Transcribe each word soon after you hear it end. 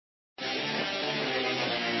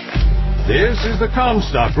This is the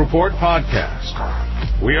Comstock Report podcast.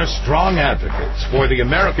 We are strong advocates for the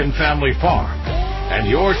American family farm and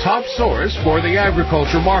your top source for the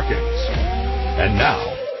agriculture markets. And now,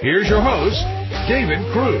 here's your host, David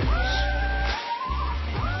Cruz.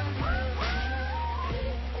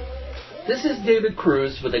 This is David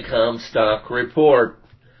Cruz for the Comstock Report.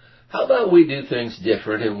 How about we do things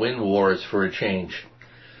different and win wars for a change?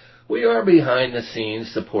 We are behind the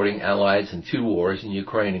scenes supporting allies in two wars in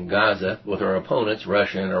Ukraine and Gaza, with our opponents,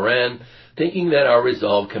 Russia and Iran, thinking that our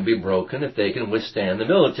resolve can be broken if they can withstand the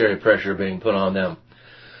military pressure being put on them.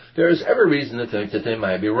 There is every reason to think that they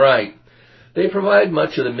might be right. They provide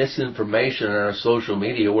much of the misinformation on our social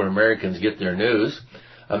media where Americans get their news.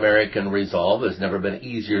 American resolve has never been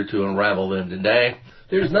easier to unravel than today.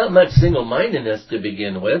 There's not much single-mindedness to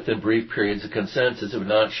begin with, and brief periods of consensus have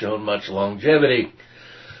not shown much longevity.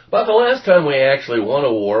 But the last time we actually won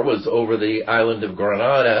a war was over the island of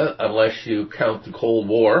Grenada, unless you count the Cold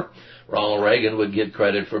War. Ronald Reagan would get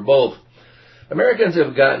credit for both. Americans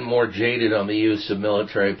have gotten more jaded on the use of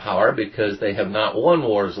military power because they have not won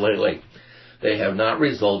wars lately. They have not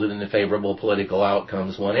resulted in favorable political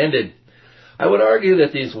outcomes when ended. I would argue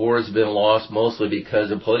that these wars have been lost mostly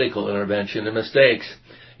because of political intervention and mistakes.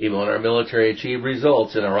 Even when our military achieved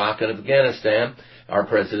results in Iraq and Afghanistan, our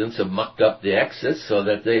presidents have mucked up the exits so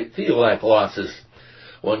that they feel like losses.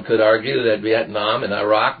 One could argue that Vietnam and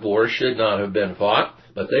Iraq wars should not have been fought,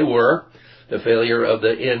 but they were. The failure of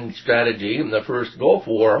the end strategy in the first Gulf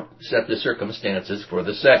War set the circumstances for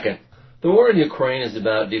the second. The war in Ukraine is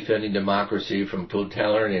about defending democracy from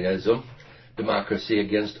totalitarianism, democracy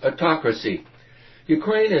against autocracy.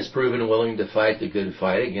 Ukraine has proven willing to fight the good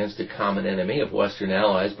fight against a common enemy if Western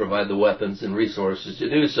allies provide the weapons and resources to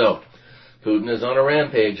do so. Putin is on a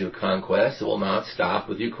rampage of conquest that will not stop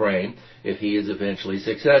with Ukraine if he is eventually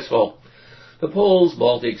successful. The Poles,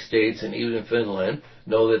 Baltic states, and even Finland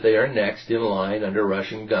know that they are next in line under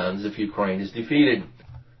Russian guns if Ukraine is defeated.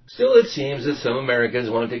 Still, it seems that some Americans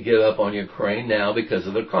want to give up on Ukraine now because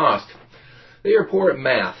of the cost. They are poor at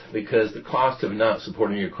math because the cost of not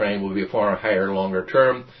supporting Ukraine will be far higher longer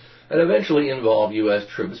term and eventually involve U.S.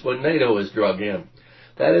 troops when NATO is drugged in.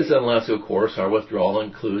 That is unless, of course, our withdrawal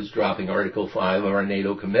includes dropping Article 5 of our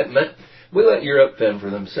NATO commitment. We let Europe fend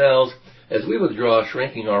for themselves as we withdraw,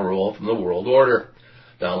 shrinking our role from the world order.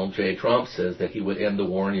 Donald J. Trump says that he would end the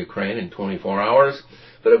war in Ukraine in 24 hours,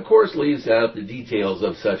 but of course leaves out the details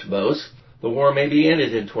of such boasts. The war may be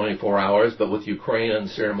ended in 24 hours, but with Ukraine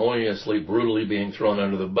unceremoniously, brutally being thrown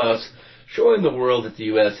under the bus, showing the world that the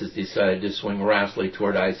U.S. has decided to swing rashly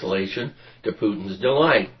toward isolation to Putin's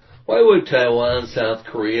delight. Why would Taiwan, South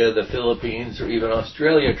Korea, the Philippines, or even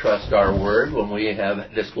Australia trust our word when we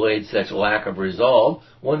have displayed such lack of resolve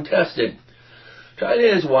when tested? China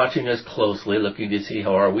is watching us closely, looking to see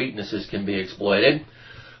how our weaknesses can be exploited.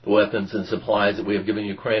 The weapons and supplies that we have given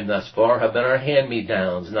Ukraine thus far have been our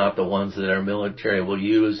hand-me-downs, not the ones that our military will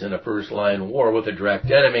use in a first-line war with a direct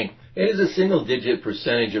enemy. It is a single-digit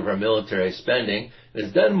percentage of our military spending that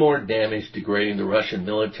has done more damage degrading the Russian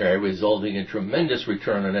military, resulting in tremendous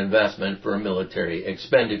return on investment for military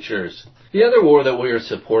expenditures. The other war that we are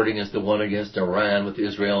supporting is the one against Iran, with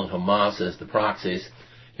Israel and Hamas as the proxies.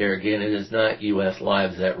 Here again, it is not U.S.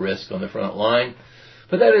 lives at risk on the front line,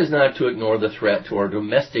 but that is not to ignore the threat to our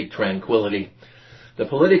domestic tranquility. The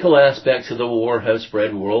political aspects of the war have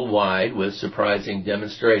spread worldwide with surprising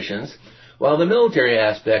demonstrations, while the military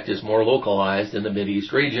aspect is more localized in the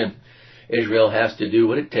Mideast region. Israel has to do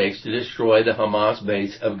what it takes to destroy the Hamas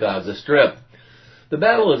base of Gaza Strip. The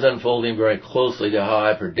battle is unfolding very closely to how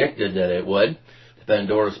I predicted that it would. The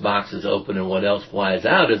Pandora's box is open and what else flies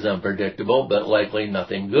out is unpredictable, but likely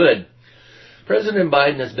nothing good. President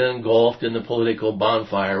Biden has been engulfed in the political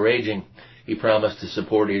bonfire raging. He promised to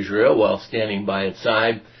support Israel while standing by its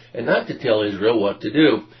side and not to tell Israel what to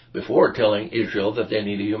do, before telling Israel that they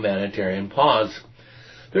need a humanitarian pause.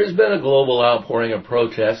 There's been a global outpouring of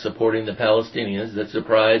protests supporting the Palestinians that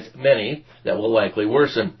surprised many that will likely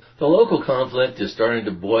worsen. The local conflict is starting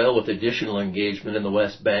to boil with additional engagement in the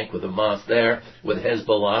West Bank with Hamas there, with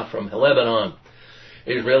Hezbollah from Lebanon.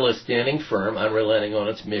 Israel is standing firm, unrelenting on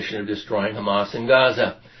its mission of destroying Hamas in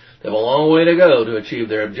Gaza. They have a long way to go to achieve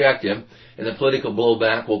their objective, and the political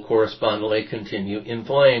blowback will correspondingly continue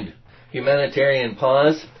inflamed. Humanitarian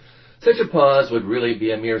pause? Such a pause would really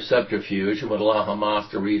be a mere subterfuge and would allow Hamas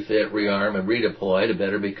to refit, rearm, and redeploy to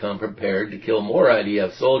better become prepared to kill more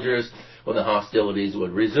IDF soldiers when the hostilities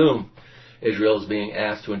would resume. Israel is being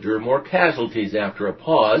asked to endure more casualties after a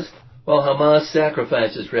pause, while Hamas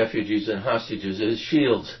sacrifices refugees and hostages as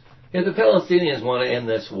shields. If the Palestinians want to end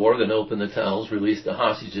this war, then open the tunnels, release the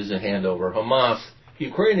hostages, and hand over Hamas.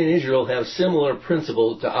 Ukraine and Israel have similar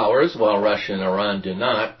principles to ours, while Russia and Iran do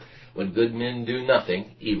not. When good men do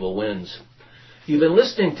nothing, evil wins. You've been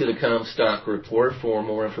listening to the Comstock Report. For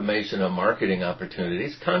more information on marketing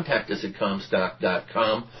opportunities, contact us at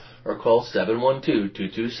Comstock.com or call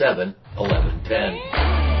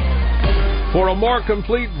 712-227-1110. For a more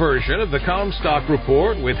complete version of the Comstock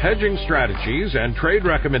Report with hedging strategies and trade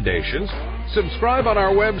recommendations, subscribe on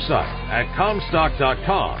our website at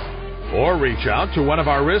Comstock.com or reach out to one of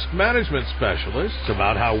our risk management specialists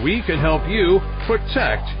about how we can help you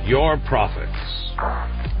protect your profits.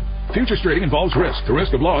 Futures trading involves risk. The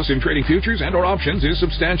risk of loss in trading futures and/or options is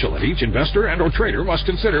substantial, and each investor and/or trader must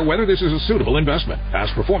consider whether this is a suitable investment.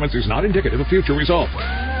 Past performance is not indicative of future results.